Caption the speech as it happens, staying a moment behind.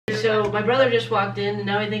so my brother just walked in and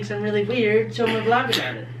now he thinks I'm really weird, so I'm gonna vlog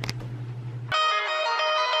about it.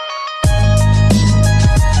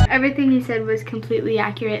 Everything he said was completely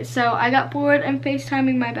accurate. So I got bored. I'm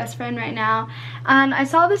FaceTiming my best friend right now. And I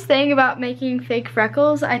saw this thing about making fake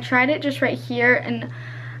freckles. I tried it just right here and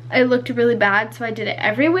it looked really bad. So I did it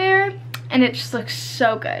everywhere and it just looks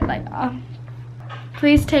so good. Like,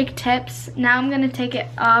 please take tips. Now I'm gonna take it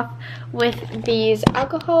off with these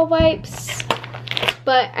alcohol wipes.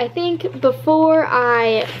 But I think before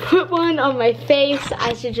I put one on my face,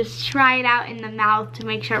 I should just try it out in the mouth to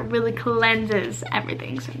make sure it really cleanses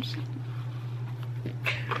everything. So I'm just...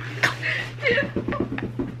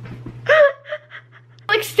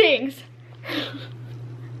 like stings.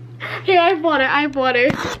 Here, I have water, I have water.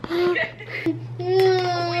 Will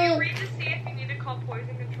you read to see if you need to call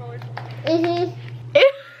poison control or something?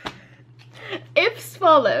 If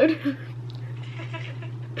swallowed.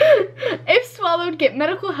 If swallowed, get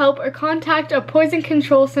medical help or contact a poison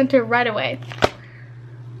control center right away.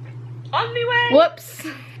 On the way! Whoops.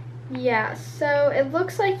 Yeah, so it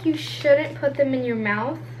looks like you shouldn't put them in your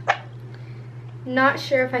mouth. Not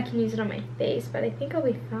sure if I can use it on my face, but I think I'll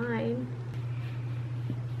be fine.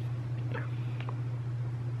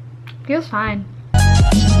 Feels fine.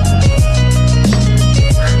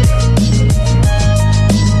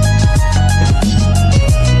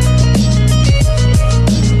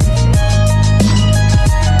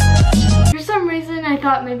 I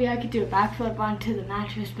thought maybe I could do a backflip onto the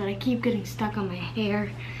mattress, but I keep getting stuck on my hair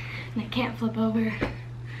and I can't flip over.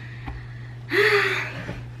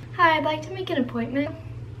 Hi, I'd like to make an appointment.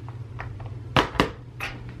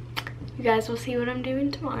 You guys will see what I'm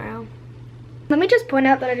doing tomorrow. Let me just point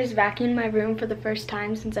out that I just vacuumed my room for the first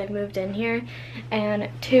time since I've moved in here, and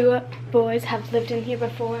 2 boys have lived in here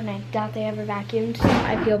before and I doubt they ever vacuumed, so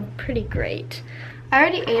I feel pretty great. I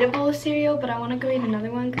already ate a bowl of cereal, but I want to go eat another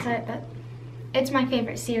one because it's my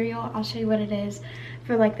favorite cereal. I'll show you what it is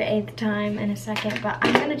for like the 8th time in a second, but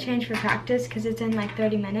I'm gonna change for practice because it's in like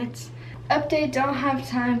 30 minutes. Update, don't have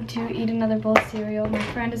time to eat another bowl of cereal. My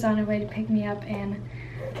friend is on her way to pick me up and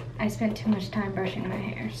I spent too much time brushing my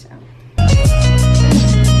hair, so.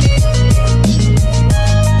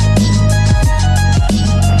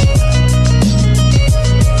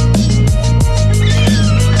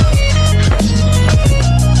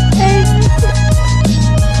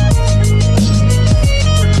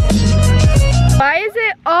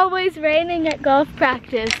 Always raining at golf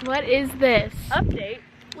practice. What is this? Update.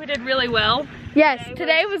 We did really well. Yes,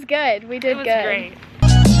 today was good. We did good. It was great.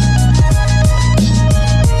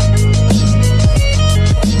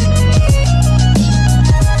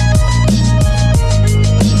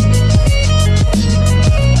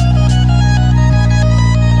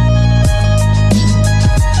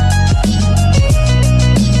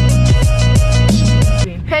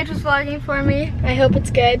 Paige was vlogging for me. I hope it's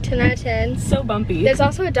good. 10 out of 10. So bumpy. There's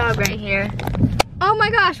also a dog right here. Oh my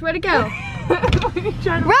gosh, where'd it go?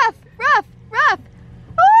 Ruff! Ruff! Ruff!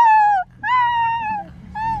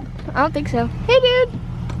 I don't think so. Hey dude!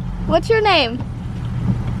 What's your name?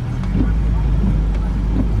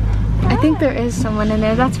 I think there is someone in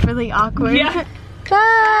there. That's really awkward. Yeah.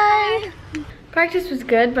 Bye! Practice was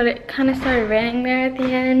good, but it kind of started raining there at the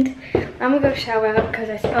end. I'm gonna go shower up because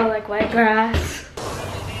I smell like wet grass.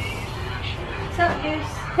 What's up, Goose?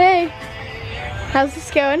 Hey. How's this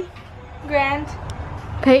going? Grand.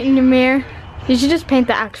 Painting your mirror. You should just paint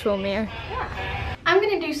the actual mirror. Yeah. I'm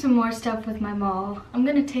gonna do some more stuff with my mall. I'm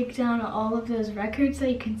gonna take down all of those records that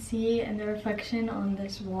you can see and the reflection on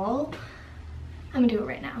this wall. I'm gonna do it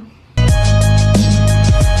right now.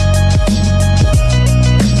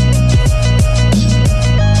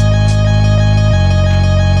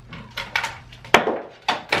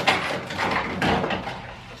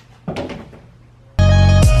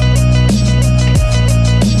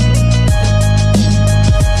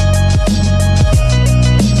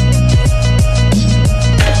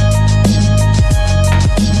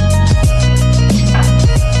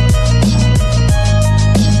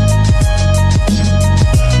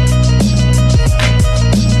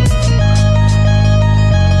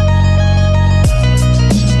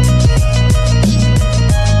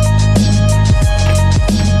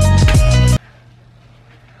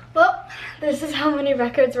 This is how many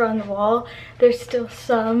records are on the wall. There's still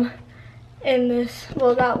some in this.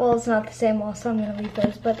 Well, that wall's not the same wall, so I'm gonna leave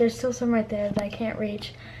those, but there's still some right there that I can't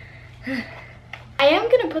reach. I am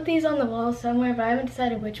gonna put these on the wall somewhere, but I haven't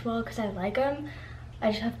decided which wall because I like them.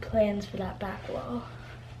 I just have plans for that back wall.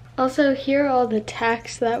 Also, here are all the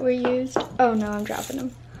tacks that were used. Oh no, I'm dropping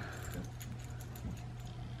them.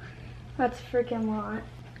 That's a freaking lot.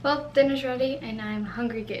 Well, dinner's ready and I'm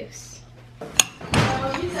hungry goose.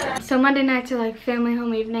 So Monday nights are like family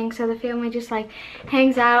home evening, so the family just like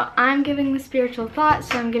hangs out. I'm giving the spiritual thoughts,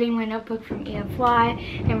 so I'm getting my notebook from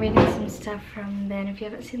EFY and reading some stuff from Ben. If you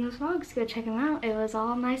haven't seen those vlogs, go check them out. It was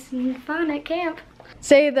all nice and fun at camp.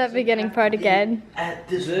 Say that beginning part again. At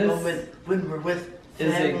this moment when we're with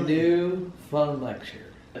is family. a new fun lecture.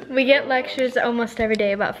 We get lectures almost every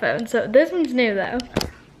day about phones, so this one's new though.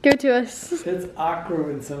 Give it to us. It's awkward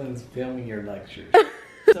when someone's filming your lectures.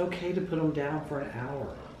 It's okay to put them down for an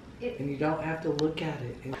hour. And you don't have to look at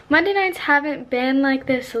it. Monday nights haven't been like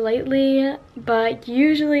this lately, but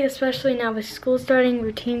usually, especially now with school starting,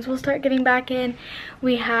 routines will start getting back in.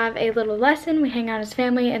 We have a little lesson, we hang out as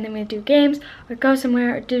family, and then we do games or go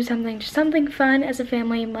somewhere or do something, just something fun as a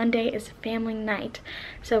family. Monday is family night.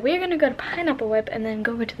 So we're gonna go to Pineapple Whip and then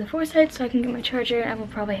go over to the Foresight so I can get my charger and we'll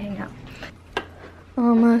probably hang out.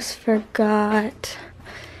 Almost forgot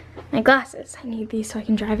my glasses. I need these so I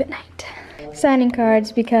can drive at night. Signing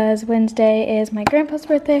cards because Wednesday is my grandpa's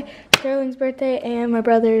birthday, Sterling's birthday, and my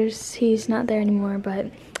brother's. He's not there anymore, but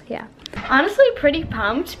yeah. Honestly, pretty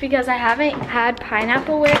pumped because I haven't had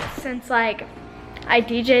Pineapple Whip since like I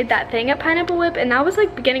DJ'd that thing at Pineapple Whip, and that was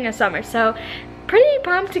like beginning of summer. So pretty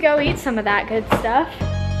pumped to go eat some of that good stuff.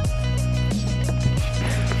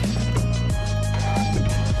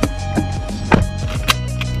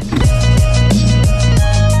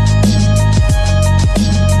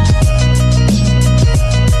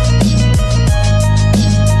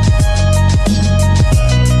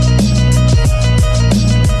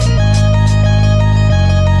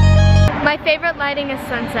 Lighting is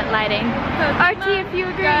sunset lighting. Archie, if you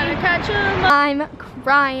agree. I'm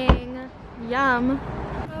crying. Yum.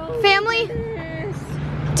 Family,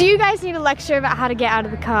 do you guys need a lecture about how to get out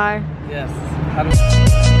of the car? Yes.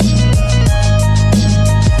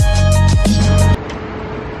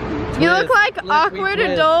 You look like awkward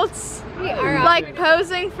adults, like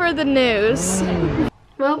posing for the news.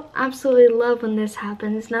 Well, absolutely love when this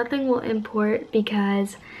happens. Nothing will import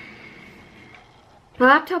because my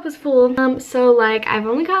laptop is full. So like I've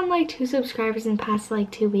only gotten like 2 subscribers in the past like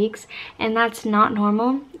 2 weeks, and that's not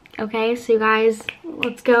normal. Okay, so you guys,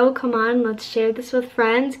 let's go, come on, let's share this with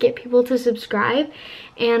friends, get people to subscribe.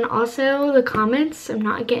 And also the comments, I'm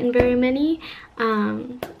not getting very many.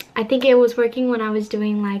 I think it was working when I was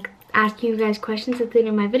doing like asking you guys questions at the end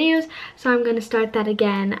of my videos, so I'm gonna start that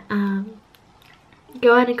again.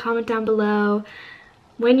 Go ahead and comment down below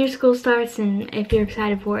when your school starts and if you're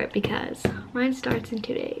excited for it, because mine starts in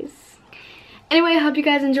 2 days. Anyway, I hope you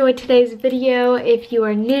guys enjoyed today's video. If you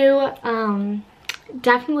are new,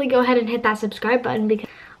 definitely go ahead and hit that subscribe button, because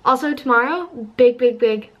also tomorrow,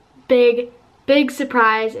 big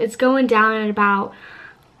surprise. It's going down at about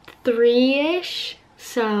 3-ish,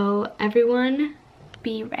 so everyone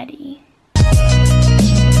be ready.